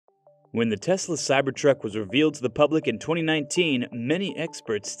When the Tesla Cybertruck was revealed to the public in 2019, many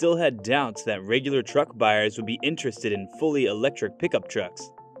experts still had doubts that regular truck buyers would be interested in fully electric pickup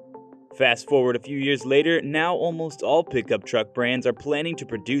trucks. Fast forward a few years later, now almost all pickup truck brands are planning to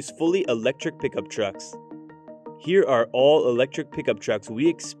produce fully electric pickup trucks. Here are all electric pickup trucks we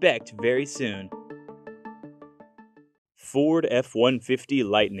expect very soon. Ford F-150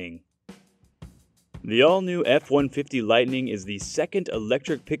 Lightning. The all-new F-150 Lightning is the second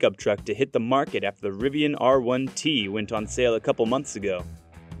electric pickup truck to hit the market after the Rivian R1T went on sale a couple months ago.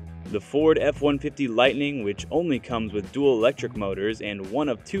 The Ford F-150 Lightning, which only comes with dual electric motors and one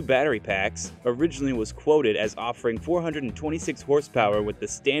of two battery packs, originally was quoted as offering 426 horsepower with the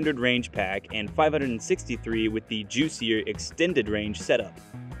standard range pack and 563 with the juicier extended range setup.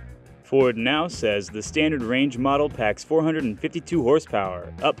 Ford now says the standard range model packs 452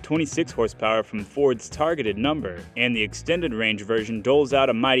 horsepower, up 26 horsepower from Ford's targeted number, and the extended range version doles out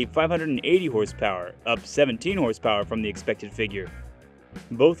a mighty 580 horsepower, up 17 horsepower from the expected figure.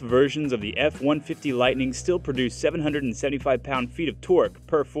 Both versions of the F-150 Lightning still produce 775 pound-feet of torque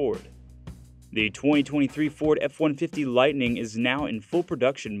per Ford. The 2023 Ford F-150 Lightning is now in full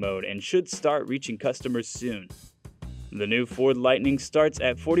production mode and should start reaching customers soon. The new Ford Lightning starts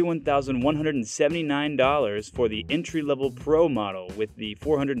at $41,179 for the entry-level Pro model with the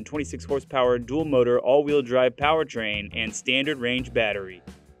 426 horsepower dual-motor all-wheel drive powertrain and standard range battery.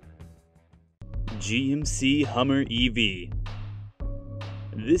 GMC Hummer EV.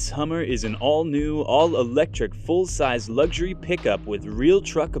 This Hummer is an all-new, all-electric, full-size luxury pickup with real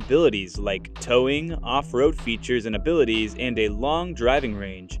truck abilities like towing, off-road features and abilities, and a long driving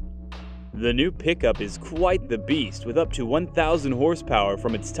range. The new pickup is quite the beast, with up to 1,000 horsepower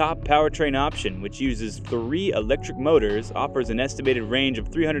from its top powertrain option, which uses 3 electric motors, offers an estimated range of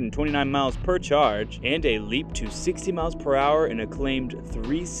 329 miles per charge, and a leap to 60 miles per hour in a claimed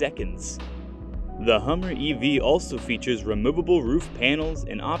 3 seconds. The Hummer EV also features removable roof panels,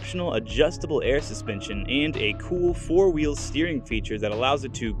 an optional adjustable air suspension, and a cool 4-wheel steering feature that allows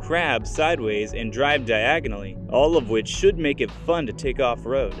it to crab sideways and drive diagonally, all of which should make it fun to take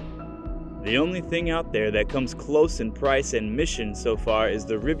off-road. The only thing out there that comes close in price and mission so far is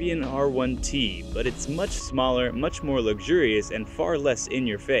the Rivian R1T, but it's much smaller, much more luxurious, and far less in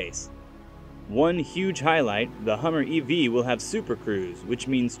your face. One huge highlight, the Hummer EV will have Super Cruise, which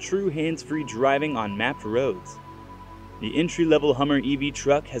means true hands-free driving on mapped roads. The entry-level Hummer EV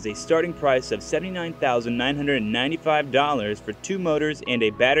truck has a starting price of $79,995 for 2 motors and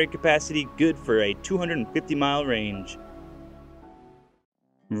a battery capacity good for a 250-mile range.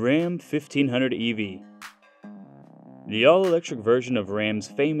 Ram 1500 EV. The all-electric version of Ram's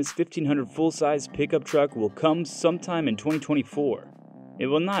famous 1500 full-size pickup truck will come sometime in 2024. It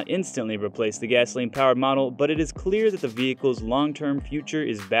will not instantly replace the gasoline-powered model, but it is clear that the vehicle's long-term future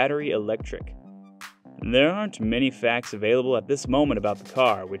is battery electric. There aren't many facts available at this moment about the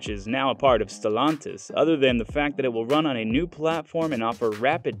car, which is now a part of Stellantis, other than the fact that it will run on a new platform and offer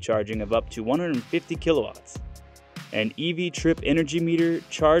rapid charging of up to 150 kilowatts. An EV trip energy meter,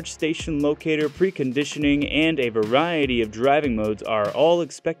 charge station locator, preconditioning, and a variety of driving modes are all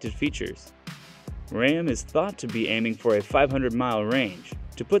expected features. Ram is thought to be aiming for a 500-mile range.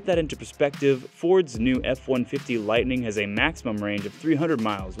 To put that into perspective, Ford's new F-150 Lightning has a maximum range of 300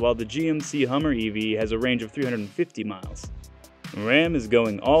 miles, while the GMC Hummer EV has a range of 350 miles. Ram is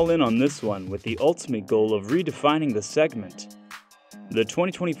going all in on this one, with the ultimate goal of redefining the segment. The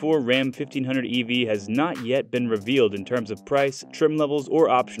 2024 Ram 1500 EV has not yet been revealed in terms of price, trim levels, or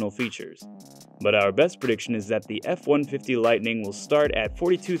optional features. But our best prediction is that the F-150 Lightning will start at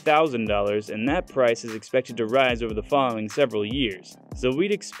 $42,000, and that price is expected to rise over the following several years. So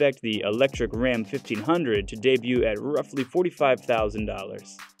we'd expect the electric Ram 1500 to debut at roughly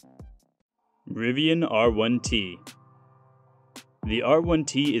 $45,000. Rivian R1T. The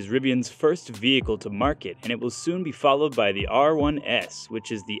R1T is Rivian's first vehicle to market, and it will soon be followed by the R1S,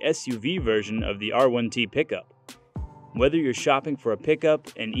 which is the SUV version of the R1T pickup. Whether you're shopping for a pickup,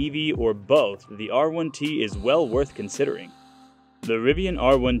 an EV, or both, the R1T is well worth considering. The Rivian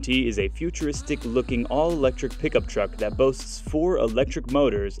R1T is a futuristic-looking all-electric pickup truck that boasts 4 electric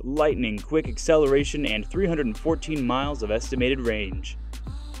motors, lightning quick acceleration, and 314 miles of estimated range.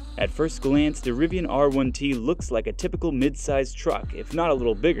 At first glance, the Rivian R1T looks like a typical mid-sized truck, if not a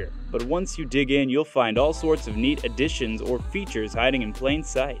little bigger, but once you dig in, you'll find all sorts of neat additions or features hiding in plain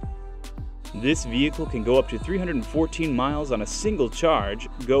sight. This vehicle can go up to 314 miles on a single charge,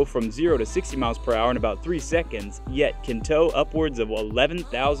 go from 0 to 60 miles per hour in about 3 seconds, yet can tow upwards of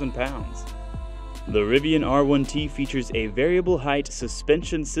 11,000 pounds. The Rivian R1T features a variable height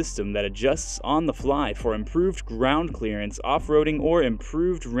suspension system that adjusts on the fly for improved ground clearance, off-roading, or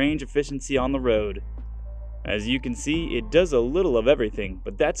improved range efficiency on the road. As you can see, it does a little of everything,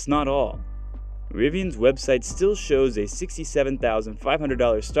 but that's not all. Rivian's website still shows a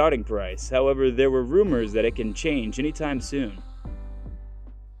 $67,500 starting price, however, there were rumors that it can change anytime soon.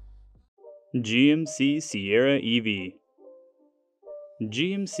 GMC Sierra EV.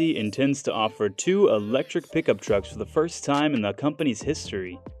 GMC intends to offer 2 electric pickup trucks for the first time in the company's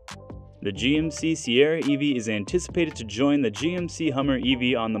history. The GMC Sierra EV is anticipated to join the GMC Hummer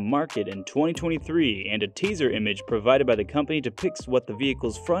EV on the market in 2023, and a teaser image provided by the company depicts what the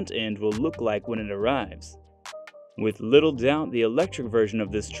vehicle's front end will look like when it arrives. With little doubt, the electric version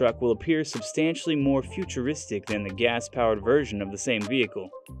of this truck will appear substantially more futuristic than the gas-powered version of the same vehicle.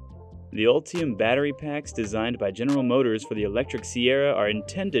 The Ultium battery packs designed by General Motors for the electric Sierra are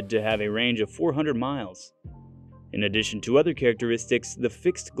intended to have a range of 400 miles. In addition to other characteristics, the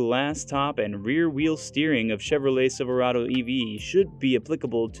fixed glass top and rear wheel steering of Chevrolet Silverado EV should be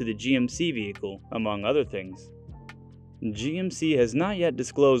applicable to the GMC vehicle, among other things. GMC has not yet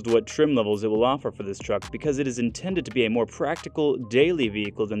disclosed what trim levels it will offer for this truck because it is intended to be a more practical, daily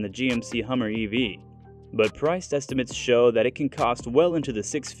vehicle than the GMC Hummer EV. But price estimates show that it can cost well into the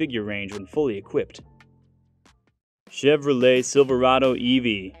 6-figure range when fully equipped. Chevrolet Silverado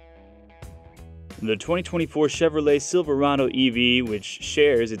EV. The 2024 Chevrolet Silverado EV, which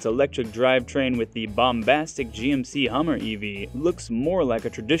shares its electric drivetrain with the bombastic GMC Hummer EV, looks more like a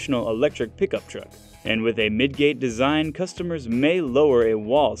traditional electric pickup truck. And with a mid-gate design, customers may lower a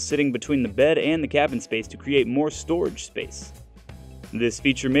wall sitting between the bed and the cabin space to create more storage space. This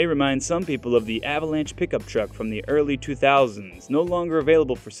feature may remind some people of the Avalanche pickup truck from the early 2000s, no longer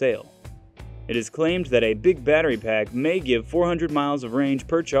available for sale. It is claimed that a big battery pack may give 400 miles of range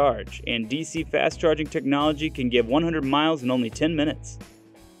per charge, and DC fast charging technology can give 100 miles in only 10 minutes.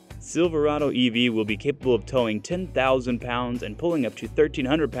 Silverado EV will be capable of towing 10,000 pounds and pulling up to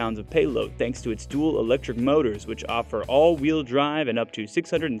 1,300 pounds of payload thanks to its dual electric motors, which offer all-wheel drive and up to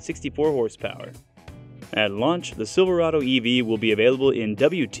 664 horsepower. At launch, the Silverado EV will be available in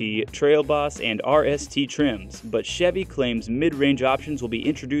WT, Trail Boss, and RST trims, but Chevy claims mid-range options will be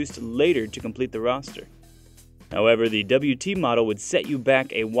introduced later to complete the roster. However, the WT model would set you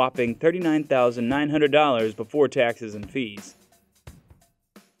back a whopping $39,900 before taxes and fees.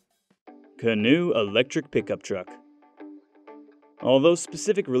 Canoo electric pickup truck. Although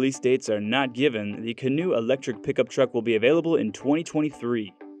specific release dates are not given, the Canoo electric pickup truck will be available in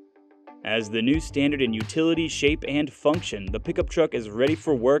 2023. As the new standard in utility, shape, and function, the pickup truck is ready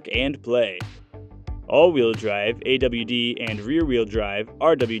for work and play. All-wheel drive, AWD, and rear-wheel drive,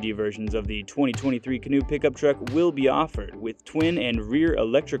 RWD versions of the 2023 Canoo pickup truck will be offered, with twin and rear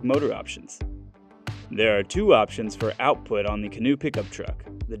electric motor options. There are 2 options for output on the Canoo pickup truck.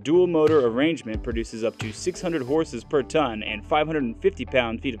 The dual motor arrangement produces up to 600 horses per ton and 550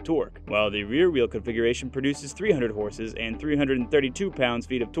 pound-feet of torque, while the rear-wheel configuration produces 300 horses and 332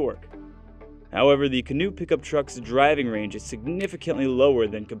 pound-feet of torque. However, the Canoo pickup truck's driving range is significantly lower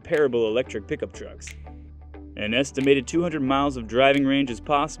than comparable electric pickup trucks. An estimated 200 miles of driving range is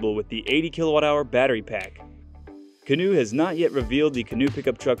possible with the 80 kWh battery pack. Canoo has not yet revealed the Canoo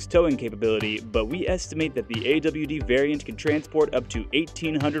pickup truck's towing capability, but we estimate that the AWD variant can transport up to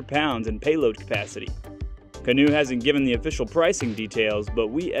 1,800 pounds in payload capacity. Canoo hasn't given the official pricing details, but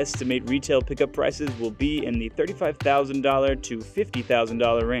we estimate retail pickup prices will be in the $35,000 to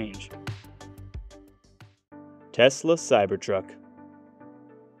 $50,000 range. Tesla Cybertruck.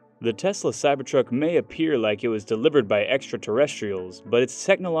 The Tesla Cybertruck may appear like it was delivered by extraterrestrials, but its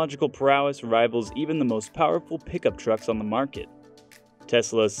technological prowess rivals even the most powerful pickup trucks on the market.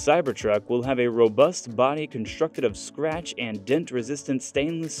 Tesla's Cybertruck will have a robust body constructed of scratch and dent-resistant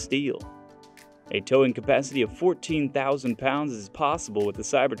stainless steel. A towing capacity of 14,000 pounds is possible with the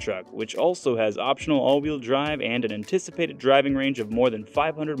Cybertruck, which also has optional all-wheel drive and an anticipated driving range of more than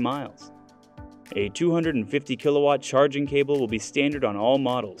 500 miles. A 250 kilowatt charging cable will be standard on all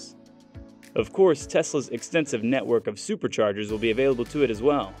models. Of course, Tesla's extensive network of superchargers will be available to it as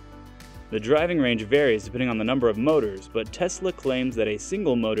well. The driving range varies depending on the number of motors, but Tesla claims that a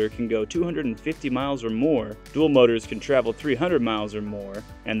single motor can go 250 miles or more, dual motors can travel 300 miles or more,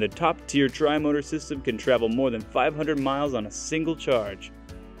 and the top-tier tri-motor system can travel more than 500 miles on a single charge.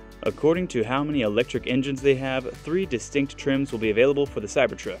 According to how many electric engines they have, 3 distinct trims will be available for the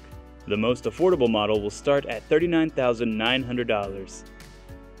Cybertruck. The most affordable model will start at $39,900.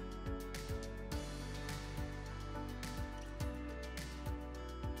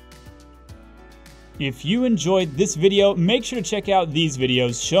 If you enjoyed this video, make sure to check out these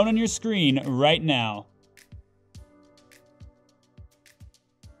videos shown on your screen right now.